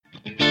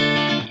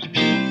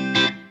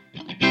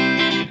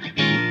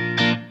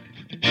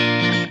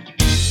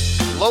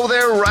Hello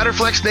there,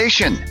 RiderFlex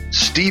Nation.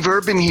 Steve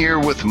Urban here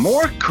with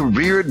more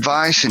career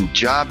advice and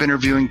job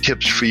interviewing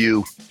tips for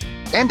you.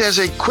 And as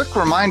a quick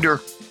reminder,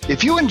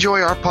 if you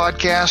enjoy our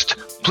podcast,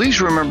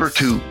 please remember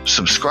to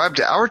subscribe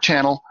to our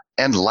channel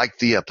and like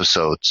the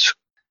episodes.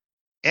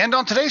 And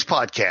on today's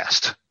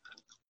podcast,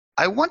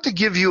 I want to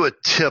give you a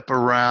tip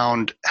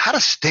around how to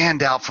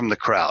stand out from the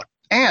crowd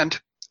and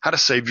how to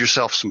save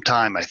yourself some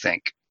time, I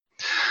think.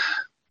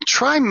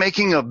 Try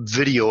making a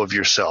video of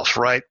yourself,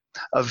 right?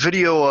 A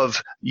video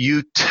of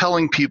you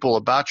telling people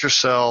about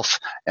yourself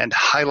and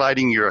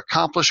highlighting your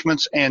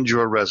accomplishments and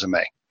your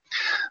resume.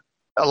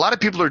 A lot of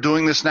people are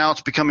doing this now.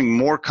 It's becoming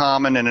more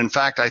common. And in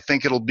fact, I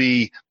think it'll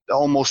be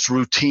almost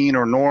routine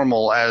or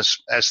normal as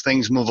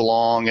things move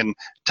along and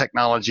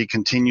technology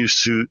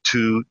continues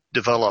to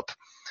develop.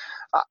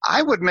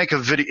 I would make a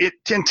video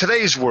in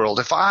today's world.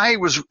 If I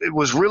was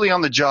really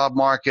on the job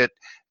market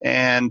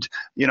and,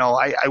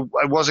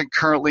 I wasn't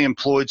currently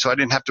employed, so I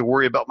didn't have to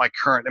worry about my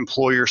current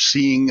employer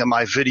seeing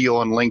my video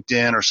on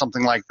LinkedIn or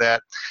something like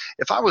that.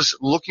 If I was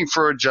looking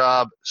for a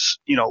job,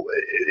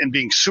 and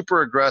being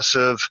super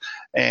aggressive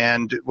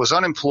and was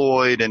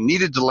unemployed and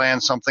needed to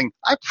land something,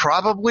 I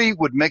probably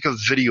would make a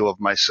video of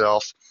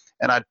myself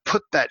and I'd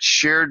put that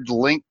shared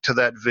link to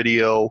that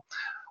video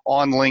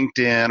on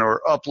LinkedIn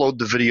or upload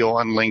the video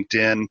on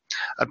LinkedIn.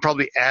 I'd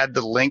probably add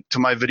the link to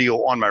my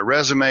video on my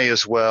resume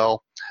as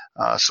well,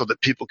 so that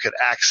people could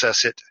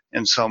access it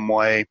in some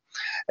way.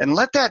 And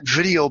let that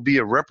video be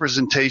a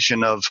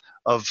representation of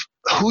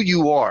who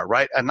you are,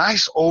 right? A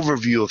nice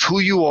overview of who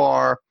you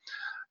are,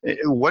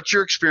 what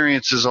your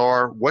experiences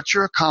are, what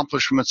your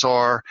accomplishments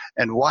are,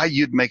 and why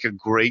you'd make a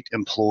great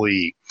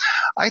employee.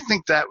 I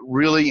think that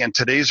really in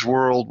today's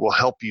world will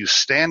help you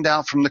stand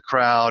out from the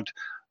crowd.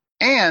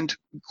 And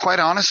quite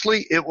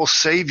honestly, it will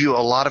save you a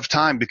lot of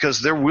time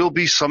because there will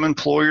be some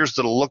employers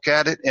that'll look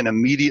at it and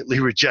immediately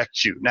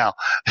reject you. Now,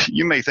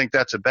 you may think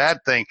that's a bad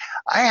thing.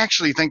 I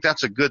actually think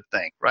that's a good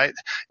thing, right?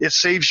 It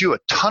saves you a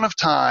ton of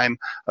time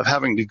of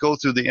having to go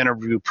through the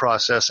interview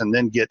process and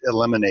then get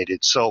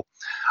eliminated. So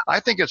I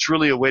think it's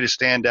really a way to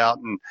stand out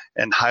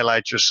and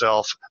highlight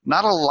yourself.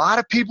 Not a lot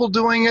of people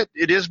doing it.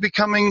 It is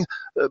becoming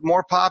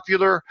more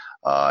popular.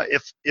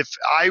 If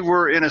I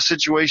were in a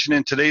situation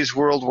in today's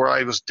world where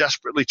I was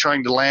desperately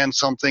trying to land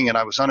something and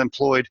I was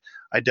unemployed,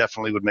 I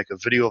definitely would make a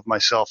video of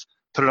myself,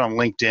 put it on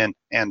LinkedIn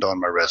and on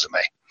my resume.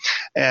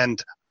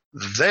 And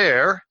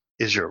there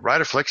is your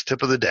RiderFlex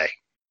tip of the day.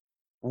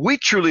 We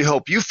truly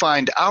hope you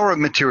find our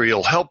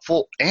material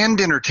helpful and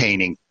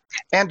entertaining.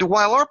 And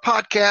while our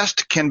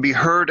podcast can be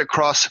heard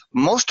across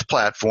most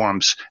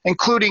platforms,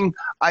 including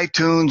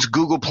iTunes,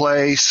 Google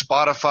Play,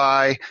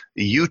 Spotify,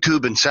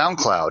 YouTube, and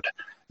SoundCloud,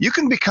 you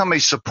can become a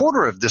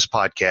supporter of this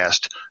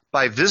podcast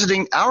by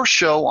visiting our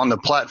show on the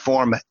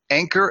platform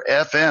Anchor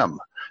FM.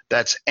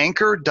 That's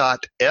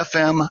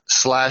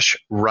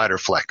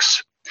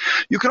anchor.fm/RiderFlex.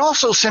 You can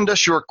also send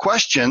us your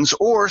questions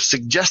or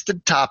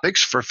suggested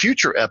topics for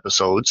future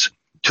episodes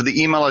to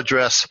the email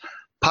address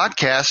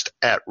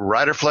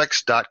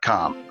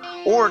podcast@riderflex.com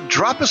or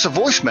drop us a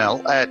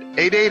voicemail at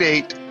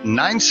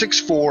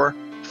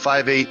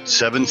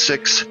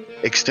 888-964-5876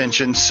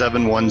 extension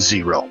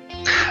 710.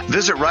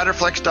 Visit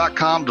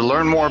riderflex.com to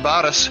learn more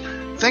about us.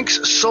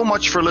 Thanks so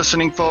much for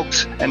listening,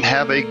 folks, and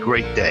have a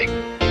great day.